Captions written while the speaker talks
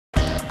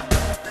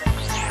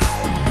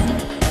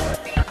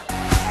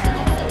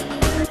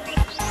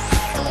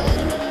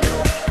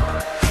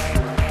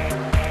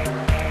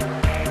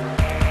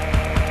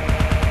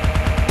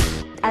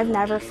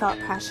never felt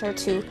pressure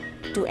to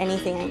do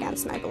anything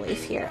against my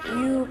belief here.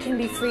 You can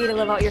be free to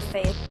live out your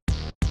faith.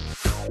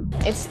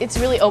 It's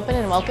really open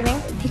and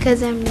welcoming.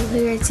 Because I'm new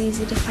here, it's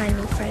easy to find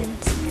new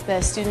friends.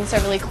 The students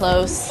are really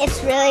close.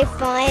 It's really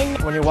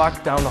fun. When you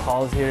walk down the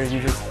halls here,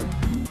 you just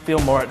feel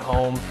more at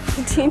home.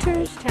 The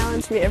teachers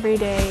challenge me every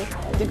day.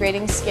 The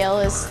grading scale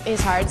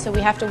is hard, so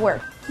we have to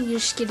work. You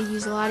just get to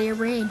use a lot of your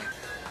brain.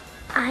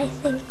 I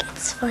think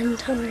it's fun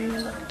to learn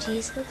about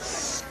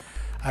Jesus.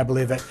 I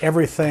believe that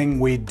everything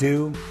we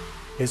do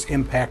is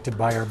impacted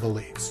by our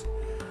beliefs.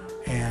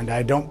 And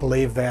I don't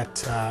believe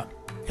that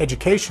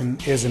education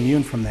is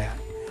immune from that.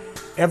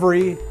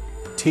 Every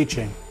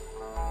teaching,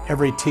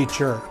 every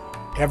teacher,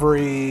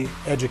 every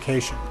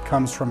education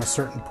comes from a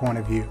certain point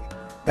of view.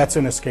 That's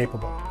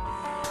inescapable.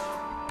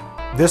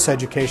 This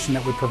education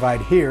that we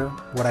provide here,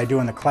 what I do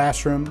in the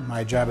classroom,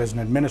 my job as an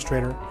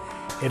administrator,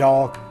 it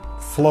all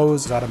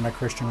flows out of my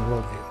Christian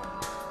worldview.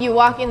 You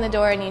walk in the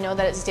door and you know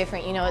that it's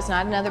different. You know it's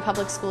not another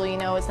public school, you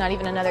know it's not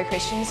even another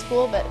Christian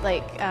school, but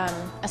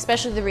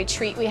especially the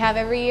retreat we have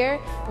every year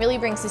really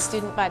brings the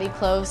student body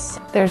close.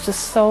 There's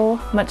just so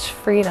much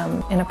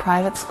freedom in a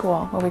private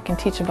school where we can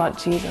teach about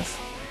Jesus.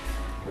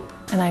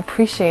 And I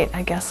appreciate,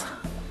 I guess,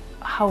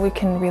 how we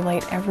can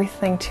relate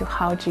everything to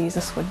how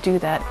Jesus would do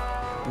that.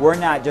 We're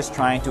not just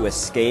trying to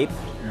escape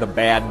the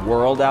bad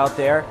world out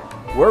there.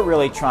 We're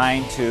really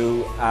trying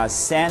to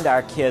send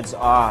our kids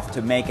off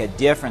to make a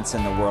difference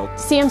in the world.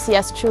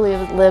 CMCS truly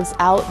lives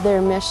out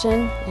their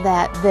mission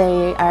that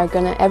they are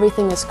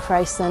everything is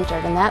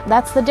Christ-centered, and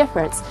that's the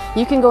difference.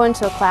 You can go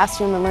into a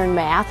classroom and learn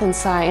math and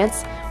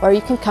science, or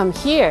you can come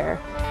here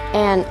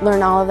and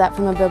learn all of that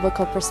from a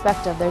biblical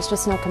perspective. There's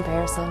just no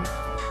comparison.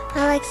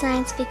 I like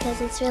science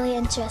because it's really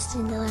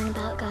interesting to learn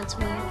about God's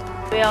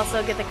Word. We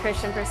also get the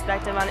Christian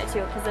perspective on it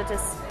too, because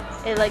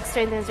it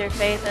strengthens your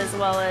faith as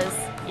well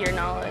as your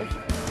knowledge.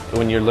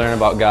 When you learn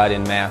about God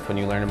in math, when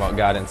you learn about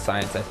God in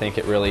science, I think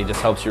it really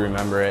just helps you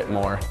remember it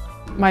more.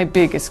 My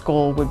biggest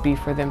goal would be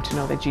for them to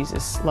know that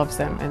Jesus loves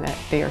them and that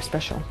they are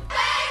special.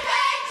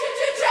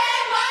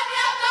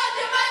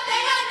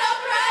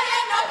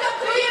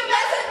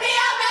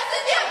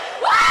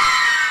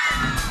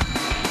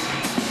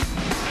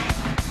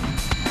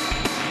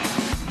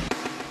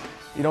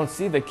 You don't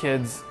see the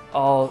kids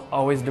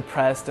always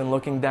depressed and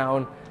looking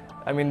down.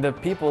 I mean, the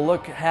people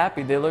look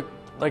happy. They look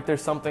like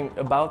there's something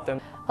about them.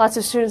 Lots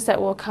of students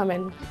that will come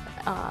and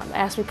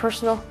ask me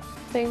personal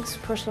things,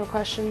 personal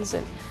questions,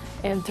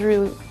 and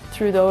through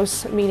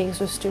those meetings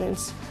with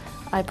students,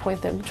 I try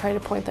to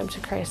point them to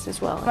Christ as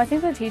well. I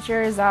think the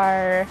teachers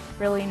are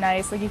really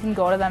nice. Like, you can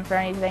go to them for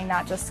anything,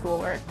 not just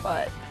schoolwork,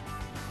 but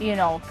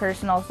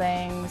personal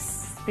things,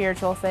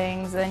 spiritual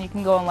things, and you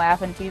can go and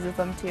laugh and tease with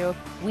them too.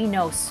 We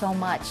know so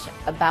much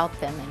about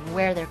them and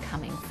where they're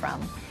coming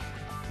from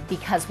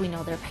because we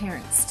know their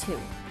parents too.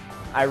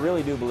 I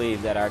really do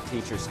believe that our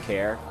teachers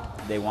care.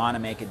 They want to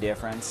make a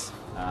difference.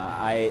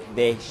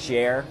 They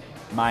share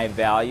my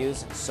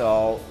values,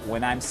 so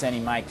when I'm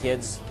sending my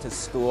kids to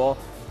school,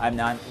 I'm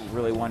not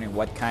really wondering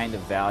what kind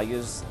of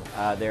values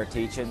they're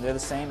teaching. They're the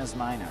same as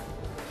mine are.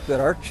 That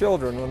our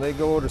children, when they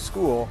go to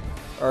school,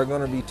 are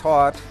going to be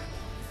taught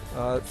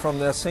from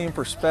that same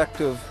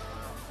perspective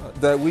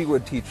that we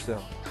would teach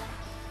them.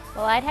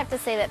 Well, I'd have to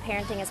say that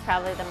parenting is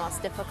probably the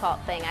most difficult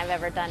thing I've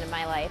ever done in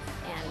my life,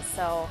 and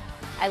so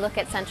I look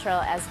at Central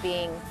as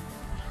being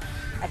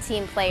a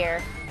team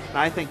player. And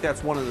I think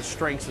that's one of the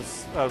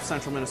strengths of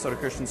Central Minnesota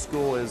Christian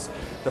School is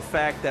the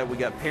fact that we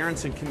got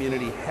parents and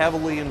community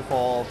heavily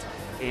involved,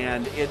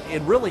 and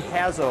it really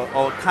has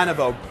a kind of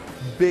a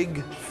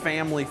big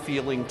family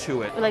feeling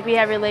to it. Like, we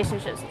have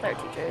relationships with our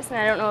teachers, and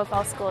I don't know if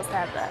all schools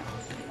have that.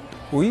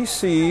 We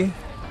see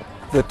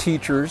the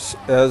teachers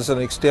as an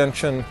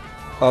extension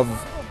of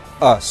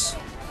us.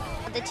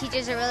 The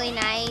teachers are really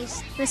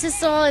nice. Mrs.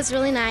 Soul is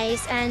really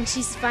nice, and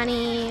she's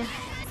funny.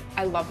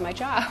 I love my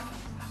job.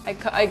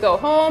 I go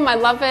home, I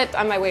love it.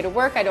 On my way to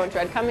work, I don't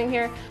dread coming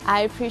here.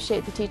 I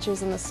appreciate the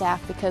teachers and the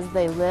staff because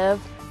they live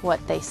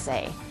what they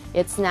say.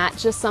 It's not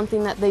just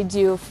something that they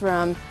do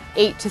from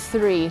 8 to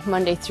 3,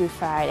 Monday through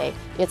Friday.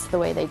 It's the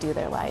way they do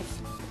their life.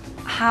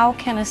 How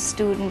can a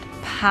student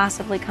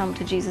possibly come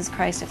to Jesus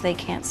Christ if they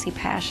can't see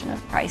passion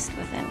of Christ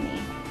within me?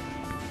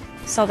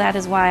 So that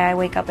is why I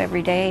wake up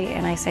every day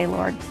and I say,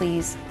 Lord,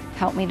 please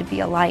help me to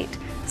be a light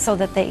so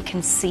that they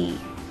can see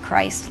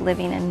Christ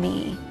living in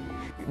me.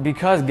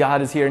 Because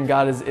God is here and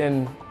God is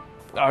in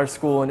our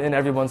school and in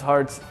everyone's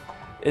hearts,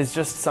 it's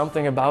just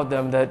something about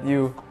them that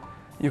you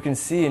can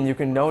see and you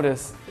can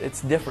notice.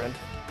 It's different.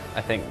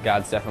 I think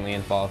God's definitely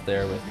involved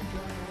there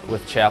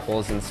with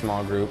chapels and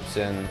small groups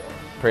and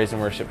praise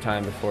and worship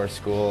time before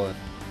school.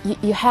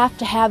 You have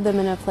to have them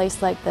in a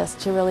place like this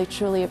to really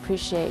truly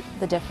appreciate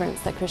the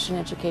difference that Christian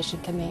education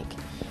can make.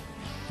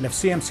 And if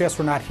CMCS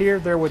were not here,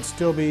 there would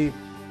still be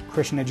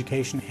Christian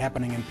education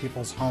happening in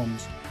people's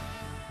homes.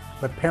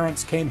 But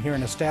parents came here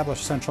and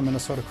established Central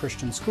Minnesota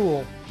Christian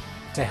School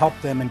to help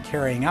them in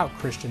carrying out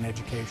Christian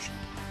education.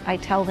 I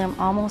tell them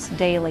almost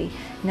daily,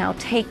 now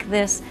take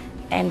this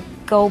and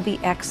go be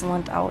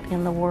excellent out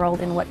in the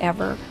world in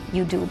whatever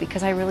you do,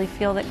 because I really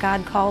feel that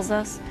God calls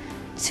us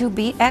to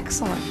be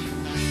excellent.